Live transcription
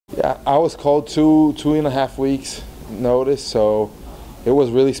Yeah, I was called two and a half weeks notice, so it was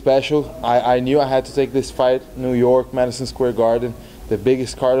really special. I knew I had to take this fight, New York, Madison Square Garden, the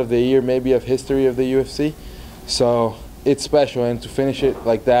biggest card of the year, maybe of history of the UFC. So it's special, and to finish it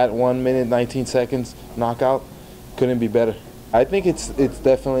like that, 1 minute, 19 seconds knockout, couldn't be better. I think it's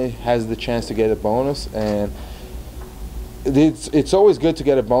definitely has the chance to get a bonus, and it's always good to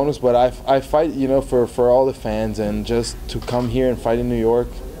get a bonus, but I fight, you know, for all the fans, and just to come here and fight in New York,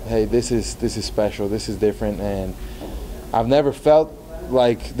 hey, this is special, this is different, and I've never felt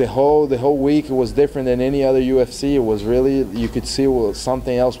like the whole week it was different than any other UFC. It was really, you could see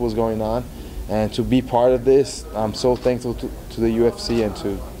something else was going on, and to be part of this, I'm so thankful to the UFC and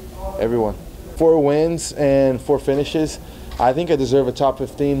to everyone. 4 wins and 4 finishes. I think I deserve a top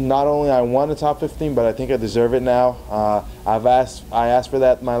 15. Not only I won a top 15, but I think I deserve it now. I asked for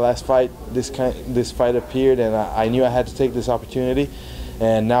that in my last fight. This fight appeared, and I knew I had to take this opportunity.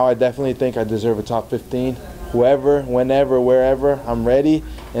 And now I definitely think I deserve a top 15. Whoever, whenever, wherever, I'm ready.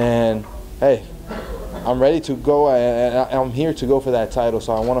 And hey, I'm ready to go. I'm here to go for that title.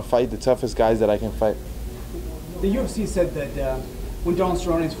 So I want to fight the toughest guys that I can fight. The UFC said that when Donald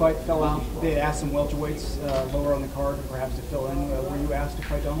Cerrone's fight fell out, they had asked some welterweights lower on the card, perhaps to fill in. Were you asked to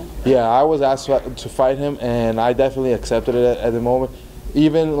fight Donald? Yeah, I was asked to fight him, and I definitely accepted it at the moment.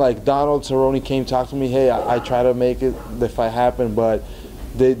 Even like Donald Cerrone came talk to me, hey, I try to make the fight happen, but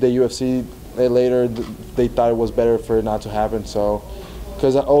the UFC later they thought it was better for it not to happen. So,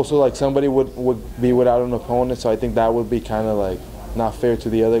 because also like somebody would be without an opponent, so I think that would be kind of like not fair to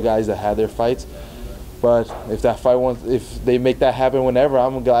the other guys that had their fights. But if that fight if they make that happen whenever,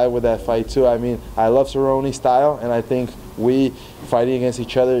 I'm glad with that fight too. I mean, I love Cerrone's style, and I think we fighting against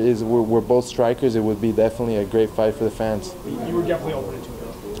each other we're both strikers. It would be definitely a great fight for the fans. You were definitely open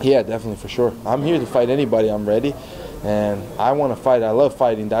to it. Yeah, definitely, for sure. I'm here to fight anybody. I'm ready, and I want to fight. I love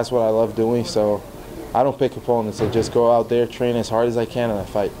fighting. That's what I love doing. So I don't pick opponents. I just go out there, train as hard as I can, and I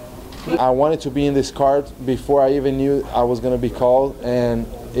fight. I wanted to be in this card before I even knew I was going to be called, and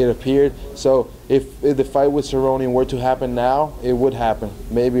it appeared. So if the fight with Cerrone were to happen now, it would happen.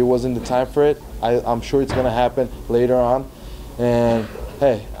 Maybe it wasn't the time for it. I'm sure it's going to happen later on. And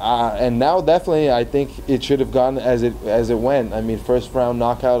hey, and now definitely I think it should have gone as it went. I mean, first round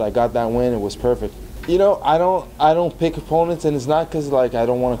knockout, I got that win. It was perfect. You know, I don't pick opponents, and it's not because like I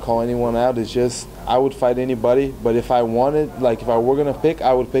don't want to call anyone out. It's just I would fight anybody. But if I wanted, like if I were gonna pick,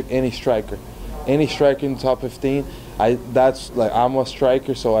 I would pick any striker in the top 15. That's like, I'm a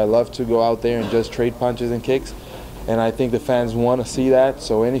striker, so I love to go out there and just trade punches and kicks, and I think the fans want to see that.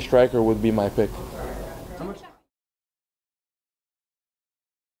 So any striker would be my pick.